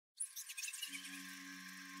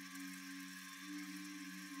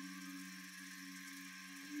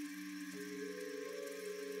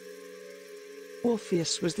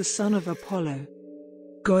Orpheus was the son of Apollo,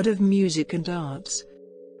 god of music and arts,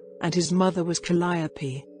 and his mother was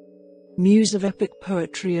Calliope, muse of epic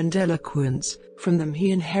poetry and eloquence. From them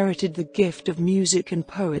he inherited the gift of music and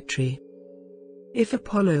poetry. If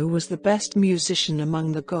Apollo was the best musician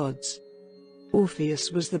among the gods,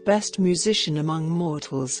 Orpheus was the best musician among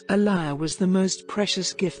mortals. A lyre was the most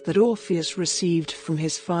precious gift that Orpheus received from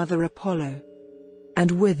his father Apollo,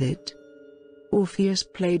 and with it, Orpheus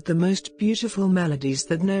played the most beautiful melodies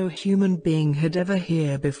that no human being had ever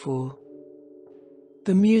heard before.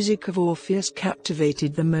 The music of Orpheus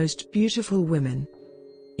captivated the most beautiful women.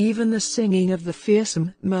 Even the singing of the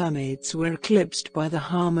fearsome mermaids were eclipsed by the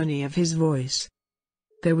harmony of his voice.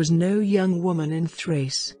 There was no young woman in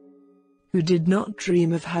Thrace who did not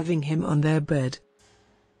dream of having him on their bed.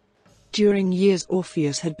 During years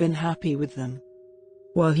Orpheus had been happy with them,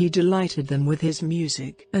 while he delighted them with his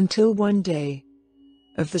music, until one day,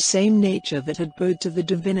 of the same nature that had bowed to the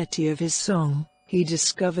divinity of his song, he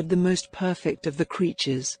discovered the most perfect of the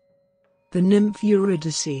creatures, the nymph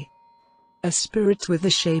Eurydice, a spirit with the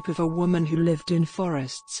shape of a woman who lived in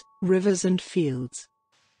forests, rivers and fields.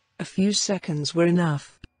 A few seconds were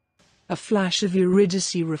enough. A flash of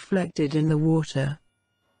Eurydice reflected in the water,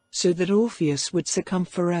 so that Orpheus would succumb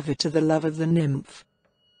forever to the love of the nymph.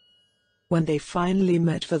 When they finally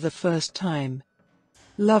met for the first time,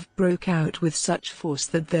 love broke out with such force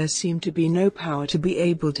that there seemed to be no power to be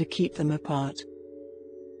able to keep them apart.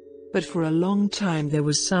 But for a long time there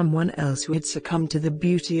was someone else who had succumbed to the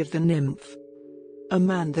beauty of the nymph. A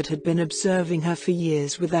man that had been observing her for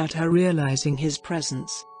years without her realizing his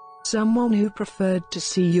presence. Someone who preferred to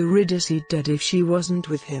see Eurydice dead if she wasn't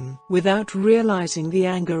with him, without realizing the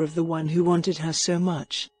anger of the one who wanted her so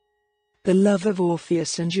much. The love of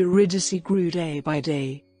Orpheus and Eurydice grew day by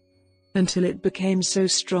day, until it became so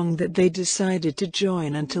strong that they decided to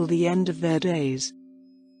join until the end of their days.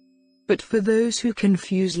 But for those who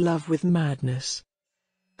confuse love with madness,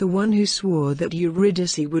 the one who swore that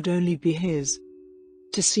Eurydice would only be his,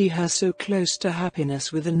 to see her so close to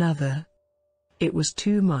happiness with another, it was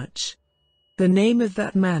too much. The name of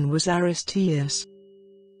that man was Aristeus,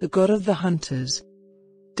 the god of the hunters.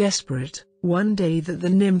 Desperate, one day that the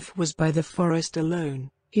nymph was by the forest alone,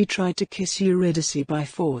 he tried to kiss Eurydice by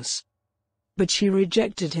force. But she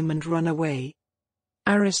rejected him and ran away.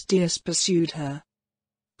 Aristeus pursued her.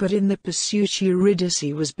 But in the pursuit Eurydice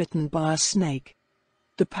was bitten by a snake.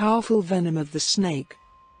 The powerful venom of the snake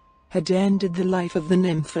had ended the life of the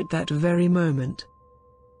nymph at that very moment.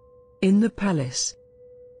 In the palace,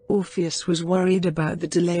 Orpheus was worried about the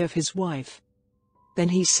delay of his wife. Then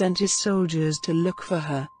he sent his soldiers to look for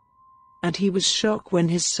her, and he was shocked when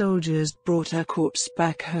his soldiers brought her corpse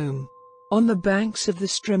back home. On the banks of the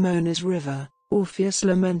Stremones River, Orpheus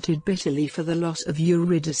lamented bitterly for the loss of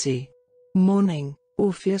Eurydice. Mourning,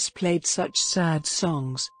 Orpheus played such sad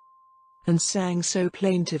songs, and sang so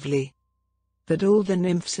plaintively, that all the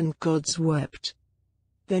nymphs and gods wept.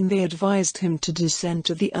 Then they advised him to descend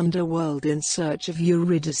to the underworld in search of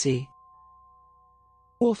Eurydice.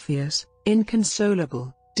 Orpheus,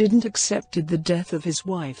 inconsolable, didn't accept the death of his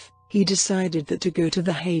wife. He decided that to go to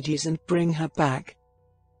the Hades and bring her back.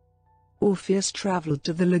 Orpheus traveled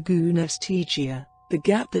to the Laguna Stygia, the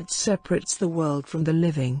gap that separates the world from the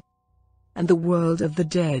living, and the world of the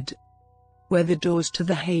dead, where the doors to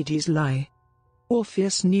the Hades lie.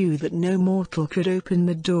 Orpheus knew that no mortal could open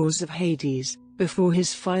the doors of Hades before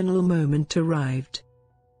his final moment arrived.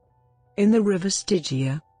 In the river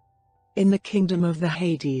Stygia, in the kingdom of the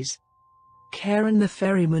Hades, Charon the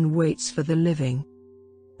ferryman waits for the living,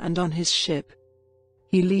 and on his ship,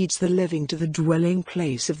 he leads the living to the dwelling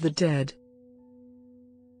place of the dead.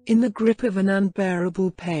 In the grip of an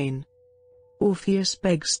unbearable pain, Orpheus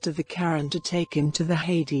begs to the Charon to take him to the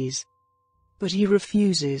Hades, but he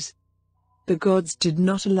refuses. The gods did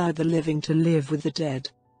not allow the living to live with the dead.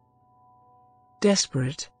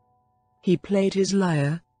 Desperate, he played his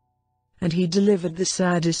lyre, and he delivered the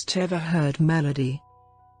saddest ever heard melody.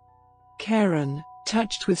 Charon,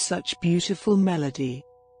 touched with such beautiful melody,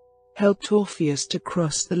 helped Orpheus to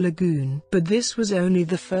cross the lagoon. But this was only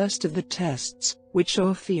the first of the tests which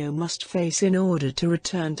Orpheus must face in order to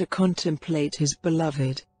return to contemplate his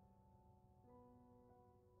beloved.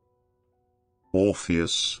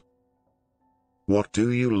 Orpheus, what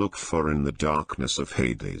do you look for in the darkness of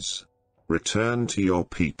Hades? Return to your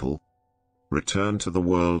people. Return to the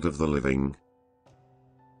world of the living.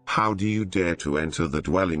 How do you dare to enter the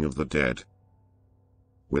dwelling of the dead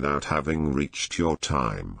without having reached your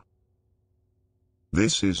time?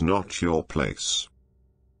 This is not your place.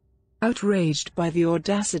 Outraged by the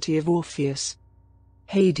audacity of Orpheus,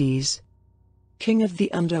 Hades, king of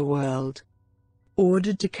the underworld,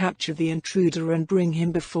 ordered to capture the intruder and bring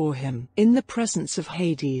him before him. In the presence of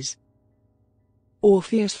Hades,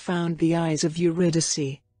 Orpheus found the eyes of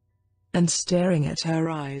Eurydice, and staring at her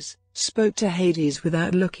eyes, spoke to Hades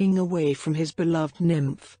without looking away from his beloved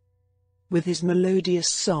nymph. With his melodious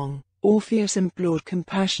song, Orpheus implored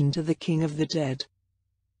compassion to the king of the dead.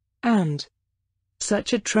 And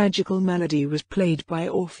such a tragical melody was played by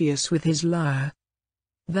Orpheus with his lyre,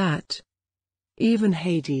 that even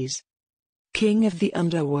Hades, king of the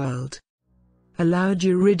underworld, allowed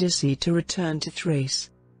Eurydice to return to Thrace.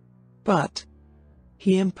 But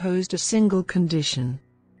he imposed a single condition.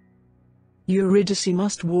 Eurydice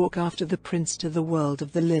must walk after the prince to the world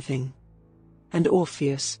of the living, and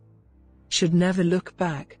Orpheus should never look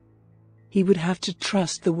back. He would have to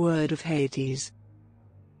trust the word of Hades.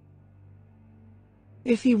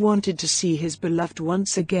 If he wanted to see his beloved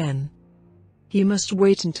once again, he must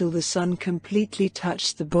wait until the sun completely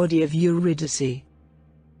touched the body of Eurydice.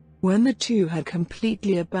 When the two had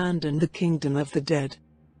completely abandoned the kingdom of the dead,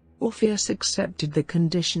 Orpheus accepted the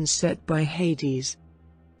conditions set by Hades,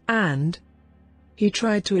 and he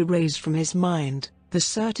tried to erase from his mind the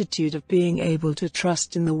certitude of being able to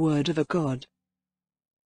trust in the word of a god.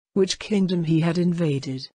 Which kingdom he had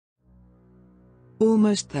invaded?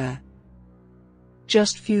 Almost there.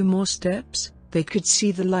 Just few more steps, they could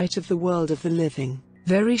see the light of the world of the living.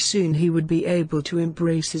 Very soon he would be able to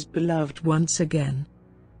embrace his beloved once again.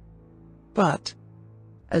 But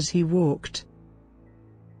as he walked,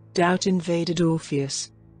 doubt invaded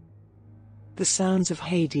Orpheus. The sounds of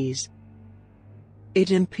Hades.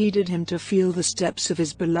 It impeded him to feel the steps of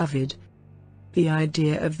his beloved. The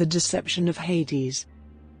idea of the deception of Hades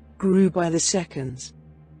grew by the seconds.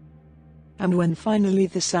 And when finally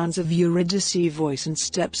the sounds of Eurydice's voice and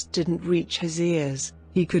steps didn't reach his ears,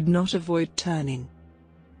 he could not avoid turning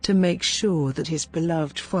to make sure that his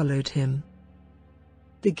beloved followed him.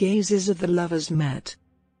 The gazes of the lovers met.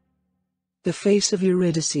 The face of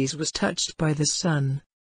Eurydice was touched by the sun,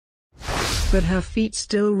 but her feet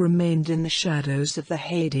still remained in the shadows of the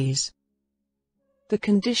Hades. The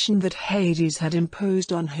condition that Hades had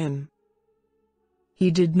imposed on him, he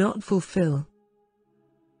did not fulfill.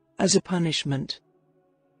 As a punishment,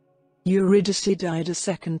 Eurydice died a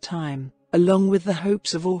second time, along with the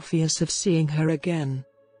hopes of Orpheus of seeing her again.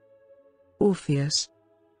 Orpheus,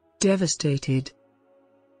 devastated,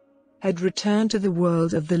 had returned to the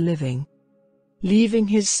world of the living, leaving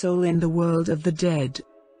his soul in the world of the dead.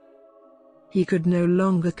 He could no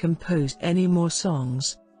longer compose any more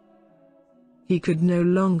songs. He could no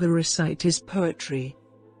longer recite his poetry.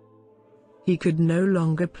 He could no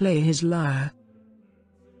longer play his lyre.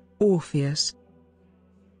 Orpheus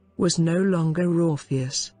was no longer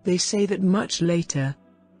Orpheus. They say that much later,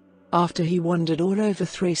 after he wandered all over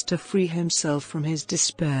Thrace to free himself from his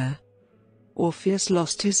despair, Orpheus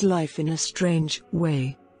lost his life in a strange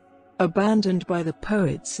way. Abandoned by the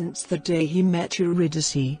poet since the day he met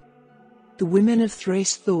Eurydice, the women of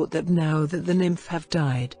Thrace thought that now that the nymph have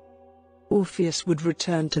died, Orpheus would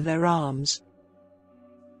return to their arms.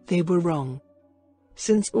 They were wrong.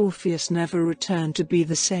 Since Orpheus never returned to be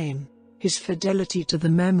the same, his fidelity to the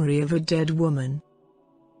memory of a dead woman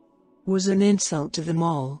was an insult to them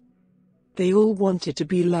all. They all wanted to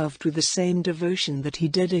be loved with the same devotion that he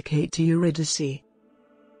dedicated to Eurydice.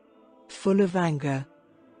 Full of anger,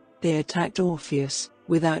 they attacked Orpheus,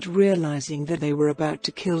 without realizing that they were about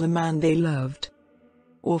to kill the man they loved.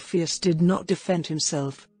 Orpheus did not defend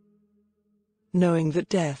himself, knowing that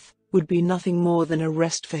death would be nothing more than a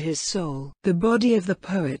rest for his soul. The body of the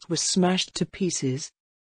poet was smashed to pieces.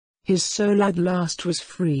 His soul at last was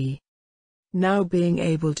free, now being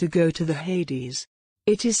able to go to the Hades.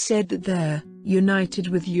 It is said that there, united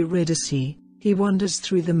with Eurydice, he wanders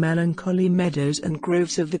through the melancholy meadows and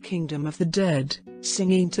groves of the kingdom of the dead,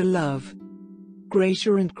 singing to love,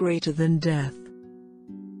 greater and greater than death.